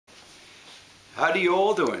How do you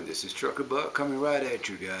all doing? This is Trucker Buck coming right at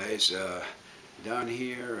you guys. Down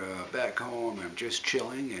here, back home, I'm just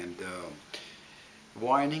chilling and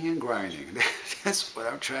whining and grinding. That's what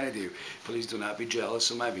I'm trying to do. Please do not be jealous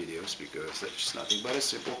of my videos because that's just nothing but a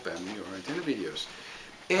simple family-oriented videos.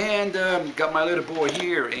 And got my little boy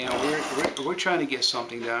here, and we're trying to get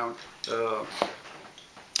something down.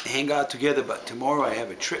 Hang out together, but tomorrow I have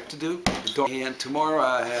a trip to do. And tomorrow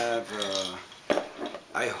I have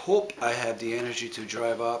I hope I have the energy to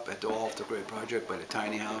drive up at the Off the Grid project by the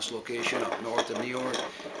tiny house location up north of New York,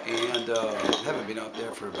 and haven't been up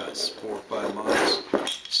there for about 4 or 5 months,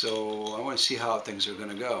 so I want to see how things are going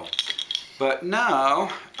to go. But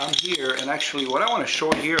now I'm here, and actually what I want to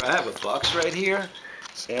show you here, I have a box right here,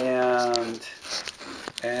 and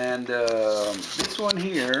this one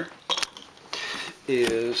here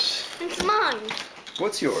is... It's mine.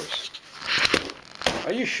 What's yours?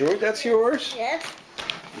 Are you sure that's yours? Yes.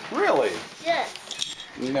 Really? Yes.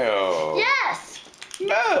 No. Yes.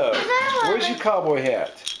 No. Where's your cowboy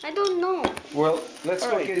hat? I don't know. Well, let's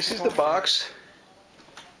go get this is the box.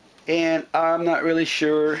 And I'm not really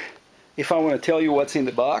sure if I want to tell you what's in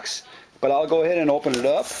the box, but I'll go ahead and open it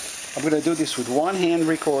up. I'm going to do this with one hand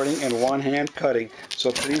recording and one hand cutting,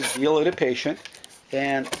 so please be a little patient,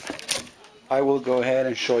 and I will go ahead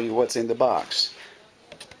and show you what's in the box.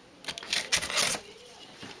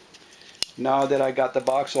 Now that I got the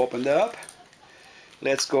box opened up,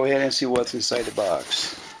 let's go ahead and see what's inside the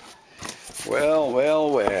box. Well, well,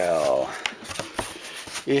 well.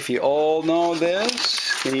 If you all know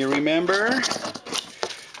this, can you remember?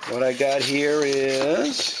 What I got here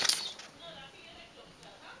is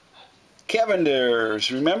Cavender's.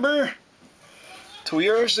 Remember? 2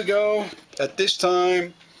 years ago, at this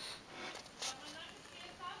time,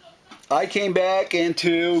 I came back and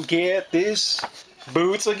to get this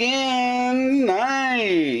boots again.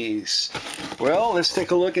 Nice. Well, let's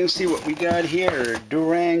take a look and see what we got here.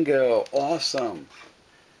 Durango. Awesome.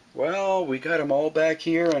 Well, we got them all back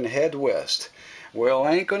here and head west. Well,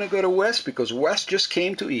 I ain't gonna go to west because west just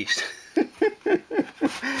came to east.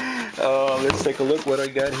 Let's take a look what I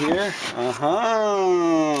got here.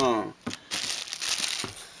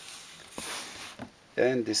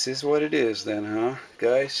 And this is what it is then, huh,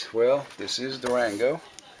 guys? Well, this is Durango.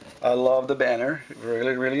 I love the banner,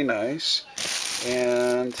 really, really nice.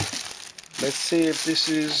 And let's see if this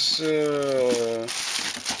is,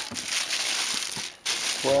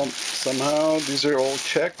 well, somehow these are all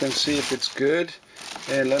checked and see if it's good.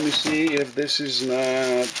 And let me see if this is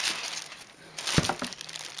not,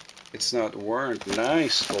 it's not worn.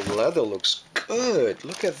 Nice, the leather looks good.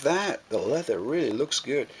 Look at that, the leather really looks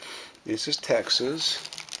good. This is Texas.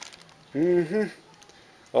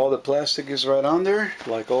 All the plastic is right on there,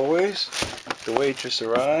 like always. The way it just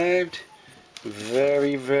arrived.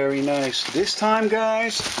 Very, very nice. This time,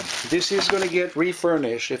 guys, this is going to get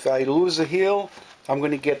refurnished. If I lose a heel, I'm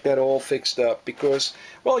going to get that all fixed up. Because,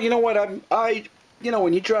 well, you know what? You know,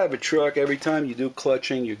 when you drive a truck, every time you do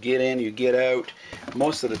clutching, you get in, you get out,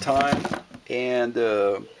 most of the time. And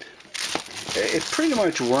it pretty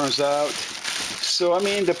much wears out. So, I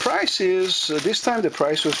mean, the price is, this time the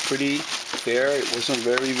price was pretty fair. It wasn't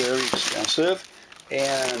very, very expensive.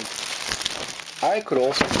 And I could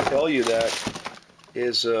also tell you that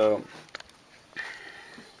is,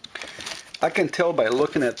 I can tell by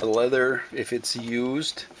looking at the leather if it's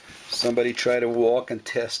used. Somebody tried to walk and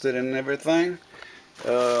test it and everything.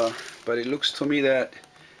 But it looks to me that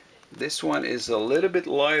this one is a little bit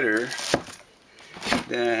lighter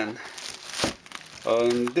than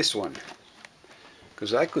this one.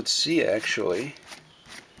 Because I could see actually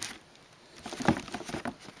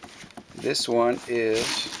this one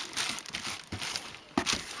is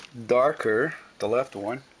darker, the left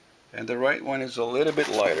one, and the right one is a little bit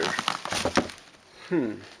lighter.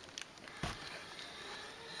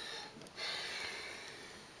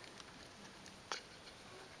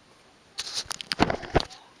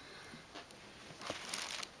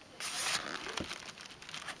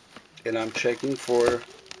 And I'm checking for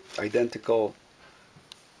identical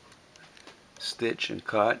stitch and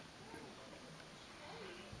cut.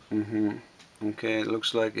 Okay, it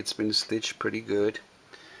looks like it's been stitched pretty good.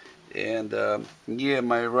 And yeah,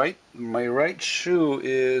 my right shoe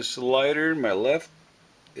is lighter, my left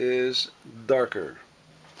is darker.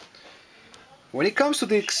 When it comes to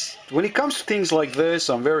things like this,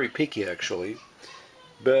 I'm very picky actually.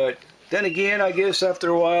 But then again, I guess after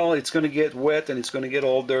a while it's going to get wet and it's going to get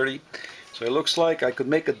all dirty. So it looks like I could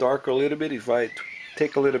make it darker a little bit if I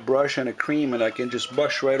take a little brush and a cream and I can just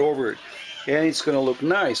brush right over it. and it's going to look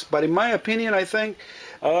nice. But in my opinion, I think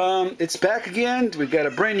it's back again. We got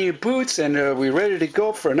a brand new boots, and we're ready to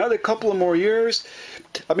go for another couple of more years.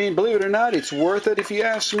 I mean, believe it or not, it's worth it if you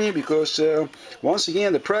ask me, because once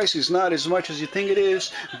again, the price is not as much as you think it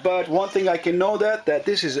is. But one thing I can know that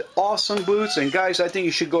this is awesome boots, and guys, I think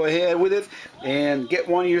you should go ahead with it and get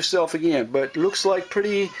one yourself again. But looks like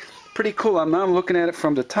pretty cool. I'm looking at it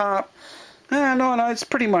from the top. No, it's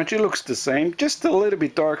pretty much, it looks the same, just a little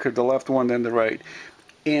bit darker, the left one than the right.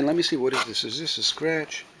 And let me see, what is this? Is this a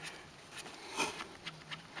scratch?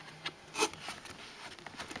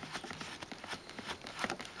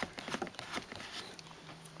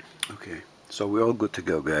 Okay, so we're all good to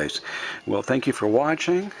go, guys. Well, thank you for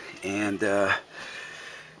watching, and it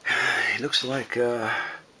looks like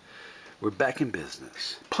we're back in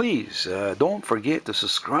business. Please don't forget to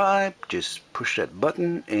subscribe. Just push that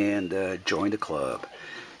button and join the club.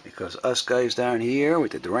 Because us guys down here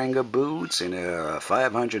with the Durango boots and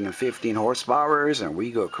 515 horsepowers, and we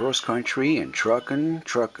go cross country and trucking.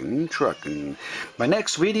 My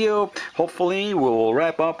next video, hopefully, we'll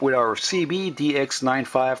wrap up with our CB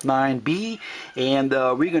DX959B, and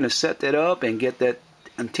we're going to set that up and get that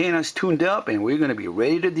antennas tuned up, and we're going to be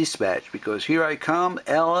ready to dispatch, because here I come,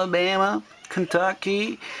 Alabama,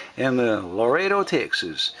 Kentucky, and Laredo,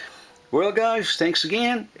 Texas. Well, guys, thanks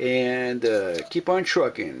again, and keep on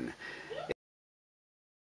trucking.